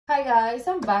Hi guys,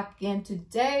 I'm back again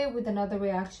today with another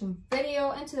reaction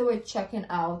video, and today we're checking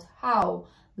out how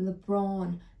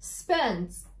LeBron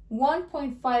spends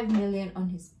 1.5 million on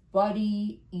his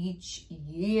body each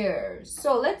year.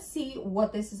 So let's see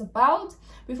what this is about.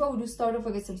 Before we do start, don't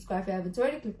forget to subscribe if you haven't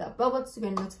already. Click that bell button to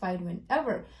get notified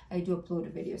whenever I do upload a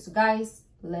video. So guys,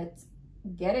 let's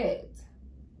get it.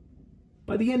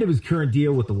 By the end of his current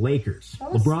deal with the Lakers,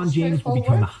 LeBron James will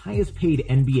become the highest paid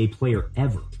NBA player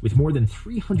ever, with more than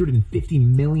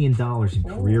 $350 million in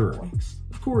career earnings.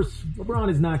 Of course, LeBron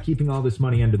is not keeping all this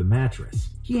money under the mattress.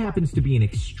 He happens to be an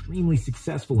extremely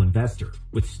successful investor,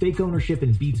 with stake ownership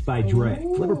in Beats by Dre,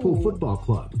 Liverpool Football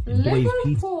Club, and Blaze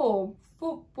Pizza. Liverpool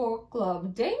Football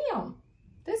Club, damn.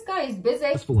 This guy is busy.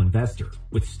 Successful investor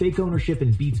with stake ownership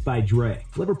in Beats by Dre,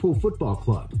 Liverpool Football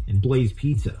Club, and Blaze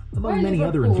Pizza, among many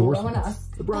other endorsements.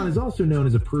 LeBron is also known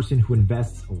as a person who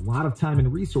invests a lot of time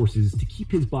and researches to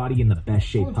keep his body in the best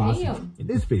shape possible. In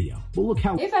this video, we'll look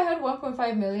how... If I had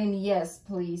 1.5 million, yes,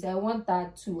 please. I want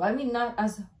that too. I mean, not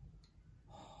as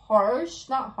harsh,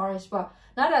 but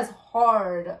not as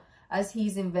hard as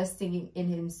he's investing in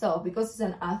himself, because he's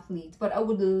an athlete. But I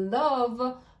would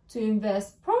love to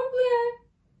invest probably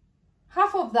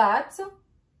half of that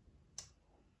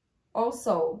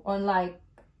also on like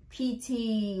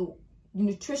PT,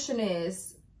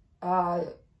 nutritionist,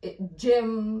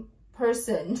 gym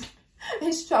person,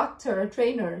 instructor,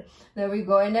 trainer. There we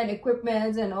go. And then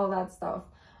equipment and all that stuff,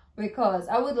 because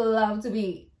I would love to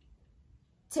be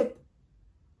tip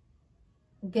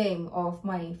game of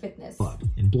my fitness.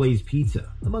 And Blaze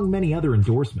Pizza, among many other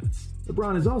endorsements.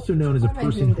 LeBron is also known as a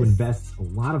person who invests a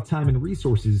lot of time and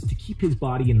resources to keep his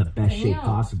body in the best shape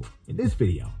possible. In this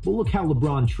video, we'll look how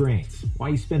LeBron trains,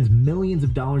 why he spends millions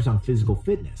of dollars on physical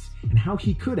fitness, and how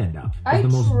he could end up as the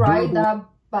most durable... I tried that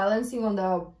balancing on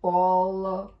the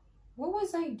ball. What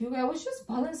was I doing? I was just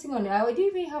balancing on it. I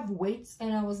didn't even have weights,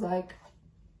 and I was like,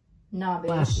 nah, bitch.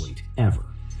 Athlete ever.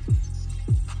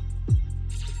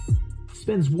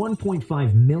 Spends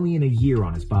 $1.5 million a year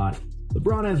on his body.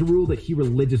 LeBron has a rule that he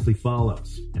religiously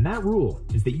follows, and that rule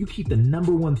is that you keep the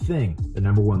number one thing the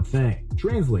number one thing.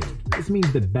 Translated, this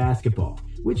means that basketball,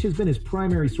 which has been his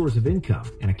primary source of income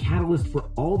and a catalyst for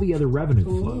all the other revenue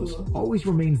flows, always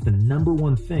remains the number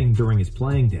one thing during his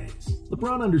playing days.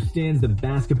 LeBron understands that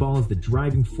basketball is the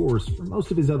driving force for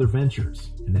most of his other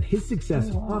ventures, and that his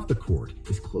success off the court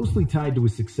is closely tied to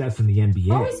his success in the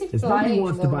NBA, as nobody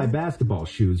wants to buy basketball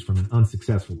shoes from an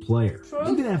unsuccessful player.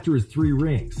 Even after his 3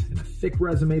 rings and a thick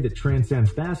resume that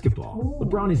transcends basketball,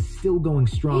 LeBron is still going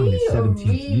strong in his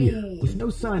 17th year, with no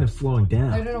sign of slowing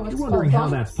down. If you're wondering how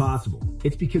that's possible,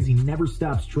 it's because he never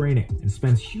stops training and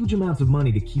spends huge amounts of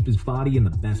money to keep his body in the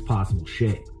best possible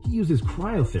shape. He uses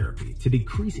cryotherapy to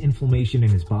decrease inflammation in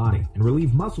his body and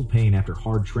relieve muscle pain after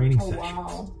hard training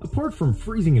sessions. Apart from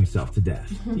freezing himself to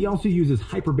death, he also uses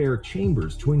hyperbaric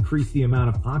chambers to increase the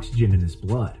amount of oxygen in his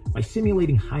blood by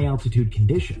simulating high-altitude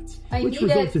conditions, which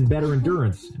results in better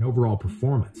endurance and overall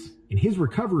performance. In his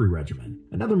recovery regimen,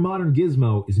 another modern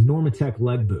gizmo is Normatec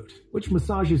Leg Boot, which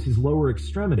massages his lower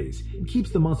extremities and keeps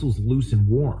the muscles loose and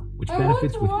warm, which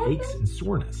benefits with aches and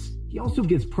soreness. He also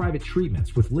gets private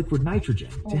treatments with liquid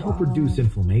nitrogen to help reduce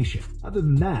inflammation. Other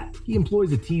than that, he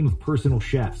employs a team of personal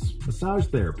chefs, massage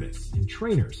therapists, and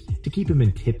trainers to keep him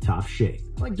in tip-top shape.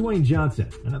 Like Dwayne Johnson,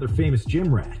 another famous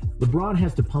gym rat, LeBron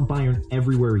has to pump iron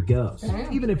everywhere he goes.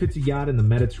 Even if it's a yacht in the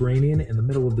Mediterranean in the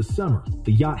middle of the summer,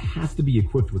 the yacht has to be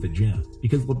equipped with a gym,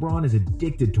 because LeBron is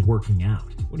addicted to working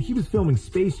out. When he was filming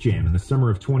Space Jam in the summer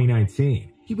of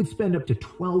 2019, he would spend up to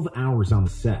 12 hours on the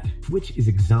set, which is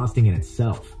exhausting in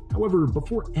itself. However,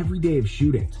 before every day of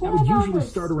shooting, that would usually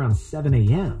start around 7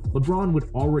 a.m., LeBron would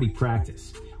already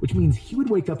practice, which means he would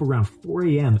wake up around 4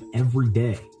 a.m. every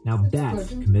day. Now that's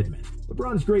commitment.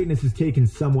 LeBron's greatness is taken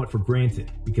somewhat for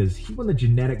granted because he won the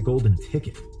genetic golden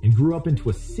ticket and grew up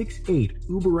into a 6'8"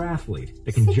 uber athlete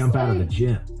that can jump out of the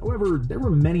gym. However, there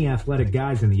were many athletic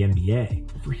guys in the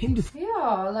NBA. For him to...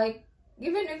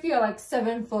 even if you're like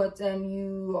 7 foot and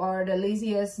you are the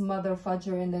laziest mother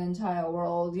fudger in the entire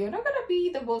world, you're not gonna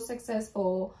be the most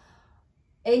successful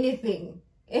anything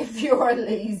if you are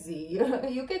lazy.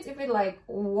 You can't even like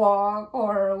walk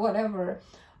or whatever,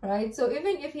 right? So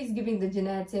even if he's giving the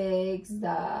genetics,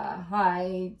 the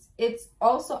height, it's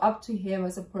also up to him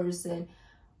as a person.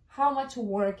 How much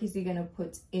work is he gonna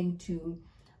put into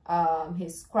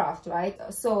his craft, right?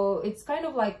 So it's kind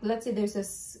of like, let's say there's a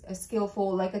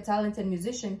skillful, like a talented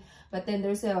musician, but then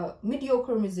there's a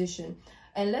mediocre musician,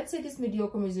 and let's say this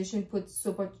mediocre musician puts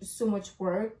so much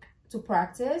work to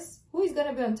practice. Who is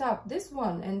gonna be on top? This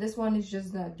one, and this one is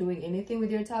just not doing anything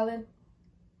with your talent.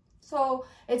 So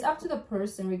it's up to the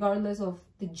person, regardless of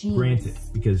the genes. Granted,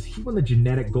 because he won the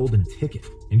genetic golden ticket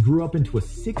and grew up into a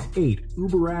 6'8"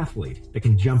 uber athlete that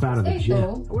can jump out of the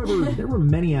gym. However, there were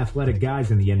many athletic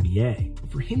guys in the NBA.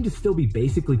 But for him to still be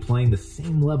basically playing the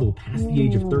same level past the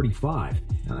age of 35,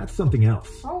 now that's something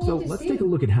else. So let's take a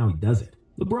look at how he does it.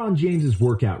 LeBron James's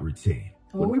workout routine.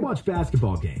 When we watch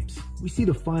basketball games, we see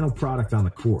the final product on the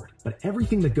court, but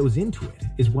everything that goes into it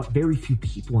is what very few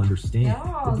people understand. Yes.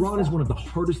 LeBron is one of the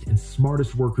hardest and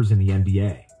smartest workers in the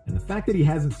NBA, and the fact that he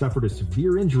hasn't suffered a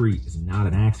severe injury is not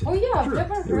an accident. Oh yeah, sure, I've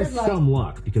never there heard is like some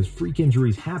luck because freak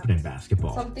injuries happen in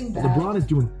basketball. Something bad. LeBron is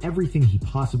doing everything he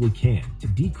possibly can to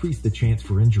decrease the chance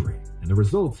for injury, and the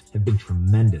results have been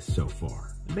tremendous so far.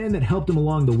 The man that helped him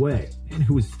along the way, and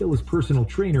who is still his personal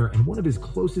trainer and one of his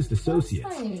closest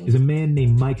associates, is a man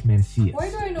named Mike Mancias. Why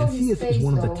do I know his Mancias face, is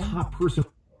one of though? the top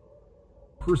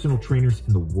personal trainers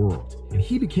in the world, and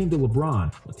he became to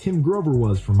LeBron what Tim Grover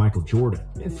was for Michael Jordan.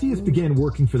 Mancias began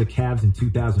working for the Cavs in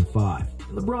 2005,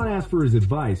 and LeBron asked for his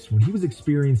advice when he was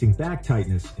experiencing back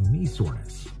tightness and knee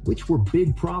soreness, which were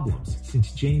big problems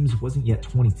since James wasn't yet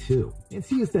 22.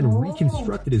 Mancias then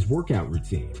reconstructed his workout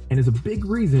routine, and is a big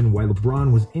reason why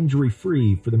LeBron was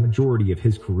injury-free for the majority of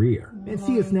his career.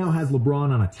 Mancias now has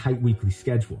LeBron on a tight weekly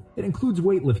schedule that includes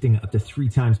weightlifting up to 3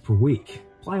 times per week,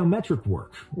 plyometric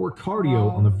work, or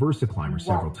cardio on the VersaClimber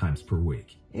several times per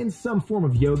week, and some form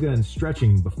of yoga and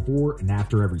stretching before and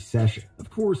after every session. Of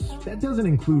course, that doesn't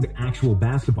include actual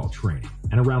basketball training,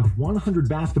 and around 100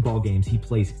 basketball games he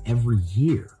plays every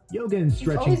year. Yoga and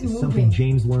stretching is something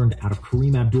James learned out of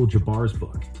Kareem Abdul-Jabbar's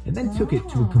book, and then took it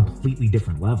to a completely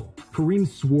different level. Kareem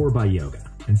swore by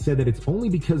yoga, and said that it's only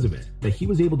because of it that he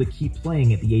was able to keep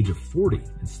playing at the age of 40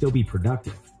 and still be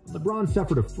productive. LeBron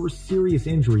suffered a first serious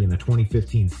injury in the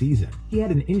 2015 season. He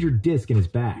had an injured disc in his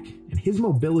back, and his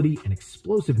mobility and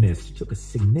explosiveness took a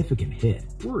significant hit.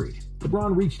 Worried,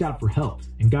 LeBron reached out for help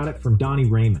and got it from Donnie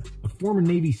Raymond, a former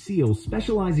Navy SEAL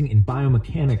specializing in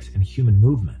biomechanics and human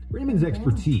movement. Raymond's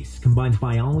expertise combines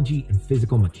biology and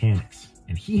physical mechanics,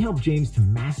 and he helped James to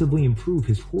massively improve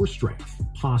his core strength,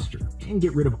 posture, and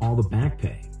get rid of all the back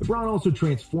pain. LeBron also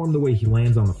transformed the way he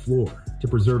lands on the floor to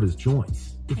preserve his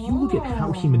joints. If you look at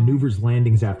how he maneuvers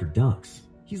landings after dunks,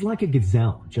 he's like a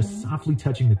gazelle, just softly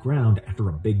touching the ground after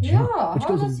a big jump, which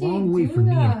goes a long way for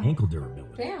knee and ankle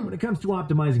durability. When it comes to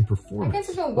optimizing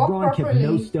performance, LeBron kept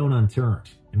no stone unturned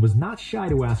and was not shy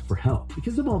to ask for help.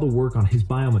 Because of all the work on his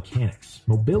biomechanics,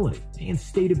 mobility, and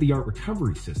state-of-the-art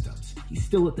recovery systems, he's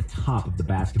still at the top of the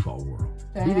basketball world.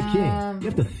 To be the king, you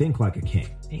have to think like a king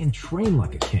and train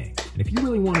like a king. And if you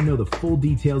really want to know the full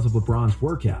details of LeBron's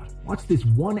workout, watch this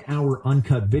 1-hour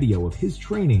uncut video of his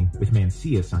training with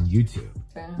Mancias on YouTube.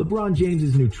 LeBron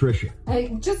James's nutrition.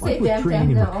 Like with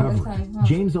training and recovery,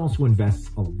 James also invests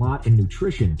a lot in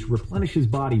nutrition to replenish his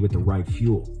body with the right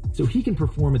fuel, so he can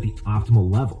perform at the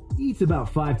optimal level. He eats about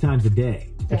 5 times a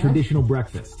day, a traditional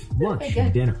breakfast, lunch,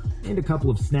 and dinner, and a couple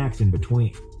of snacks in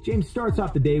between. James starts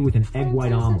off the day with an egg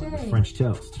white omelet with French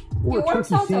toast, or he a works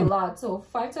turkey out sandwich. a lot, so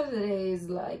 5 times a day is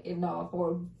like enough,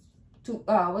 or too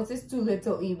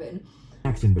little even.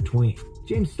 Snacks in between.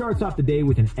 James starts off the day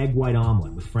with an egg white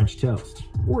omelet with French toast,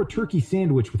 or a turkey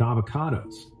sandwich with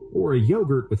avocados, or a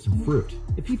yogurt with some fruit.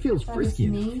 If he feels frisky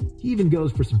enough, he even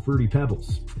goes for some Fruity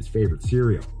Pebbles, his favorite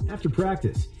cereal. After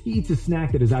practice, he eats a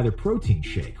snack that is either protein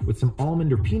shake with some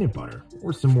almond or peanut butter,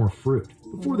 or some more fruit.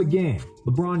 Before the game,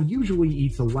 LeBron usually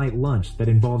eats a light lunch that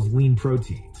involves lean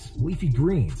proteins, leafy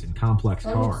greens, and complex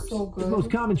carbs. His most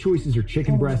common choices are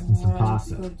chicken breast and some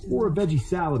pasta, or a veggie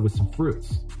salad with some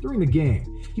fruits. During the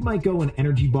game, he might go an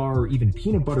energy bar or even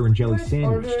peanut butter and jelly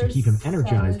sandwich to keep him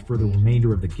energized for the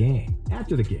remainder of the game.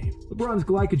 After the game, LeBron's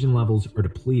glycogen levels are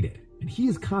depleted, and he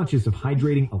is conscious of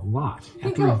hydrating a lot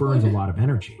after he burns a lot of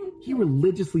energy. He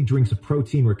religiously drinks a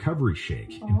protein recovery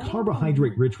shake and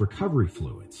carbohydrate-rich recovery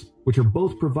fluids, which are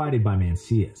both provided by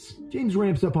Mancias. James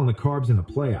ramps up on the carbs in the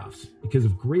playoffs because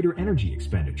of greater energy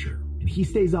expenditure, and he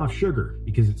stays off sugar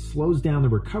because it slows down the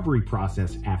recovery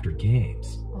process after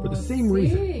games. For the same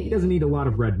reason, he doesn't eat a lot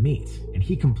of red meat, and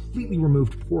he completely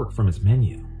removed pork from his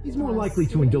menu. He's more likely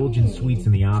to indulge in sweets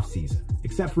in the off-season,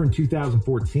 except for in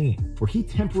 2014, where he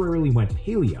temporarily went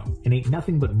paleo and ate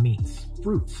nothing but meats,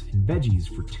 fruits, and veggies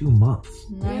for 2 months.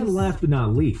 And last but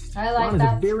not least, Ron is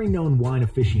a very known wine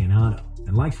aficionado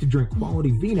and likes to drink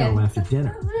quality vino after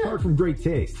dinner. Apart from great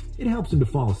taste, it helps him to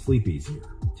fall asleep easier.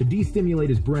 To de-stimulate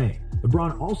his brain,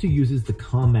 LeBron also uses the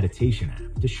Calm Meditation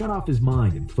app to shut off his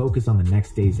mind and focus on the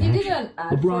next day's action.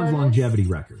 LeBron's longevity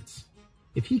records.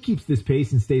 If he keeps this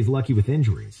pace and stays lucky with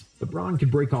injuries, LeBron could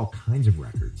break all kinds of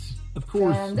records. Of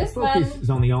course, the focus is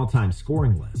on the all-time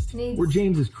scoring list, where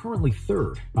James is currently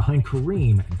third, behind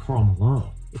Kareem and Karl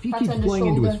Malone. If he keeps playing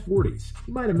into his 40s,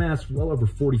 he might amass well over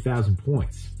 40,000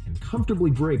 points and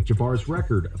comfortably break Jabbar's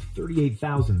record of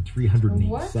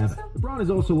 38,387. LeBron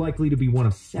is also likely to be one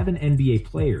of 7 NBA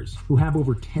players who have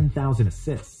over 10,000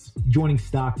 assists, joining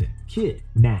Stockton, Kidd,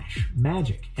 Nash,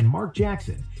 Magic, and Mark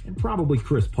Jackson, and probably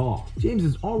Chris Paul. James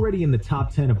is already in the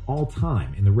top 10 of all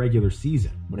time in the regular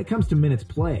season when it comes to minutes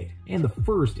played, and the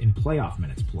first in playoff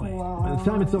minutes played. Wow. By the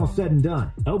time it's all said and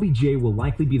done, LBJ will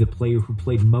likely be the player who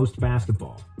played most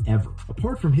basketball ever.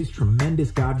 Apart from his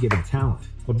tremendous God-given talent,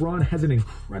 LeBron has an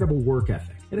incredible work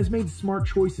ethic and has made smart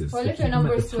choices well, to if keep your him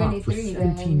number at is the top 23, for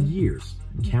 17 years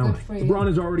and counting. LeBron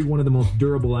is already one of the most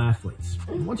durable athletes,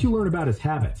 and once you learn about his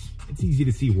habits, it's easy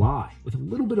to see why. With a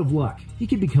little bit of luck, he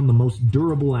could become the most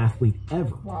durable athlete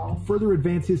ever and further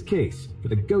advance his case for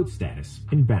the GOAT status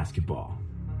in basketball.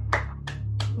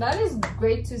 That is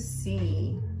great to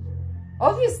see.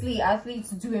 Obviously,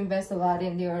 athletes do invest a lot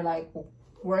in their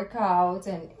workouts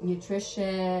and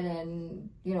nutrition and,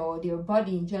 you know, their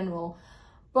body in general.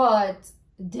 But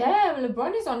damn,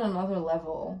 LeBron is on another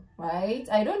level, right?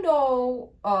 I don't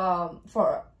know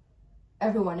for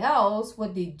everyone else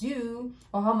what they do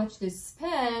or how much they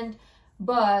spend,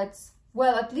 but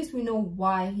well, at least we know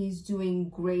why he's doing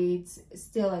great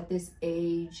still at this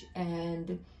age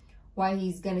and why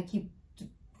he's gonna keep,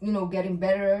 you know, getting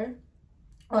better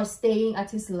or staying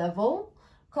at his level.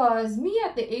 Because me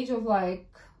at the age of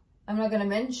I'm not gonna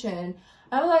mention,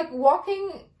 I'm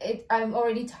walking, I'm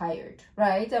already tired,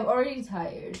 right? I'm already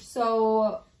tired.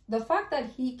 So the fact that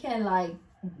he can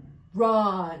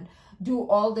run, do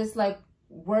all this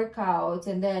workouts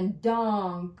and then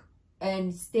dunk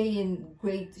and stay in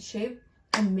great shape,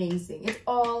 amazing. It's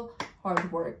all hard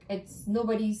work. It's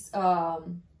nobody's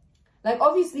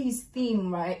obviously his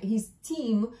team, right? His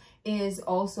team is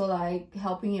also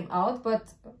helping him out,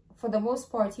 but for the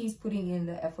most part he's putting in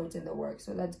the effort and the work,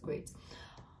 so that's great.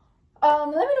 Let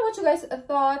me know what you guys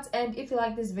thought, and if you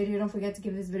like this video, don't forget to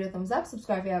give this video a thumbs up,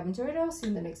 subscribe if you haven't already. I'll see you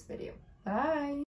in the next video. Bye.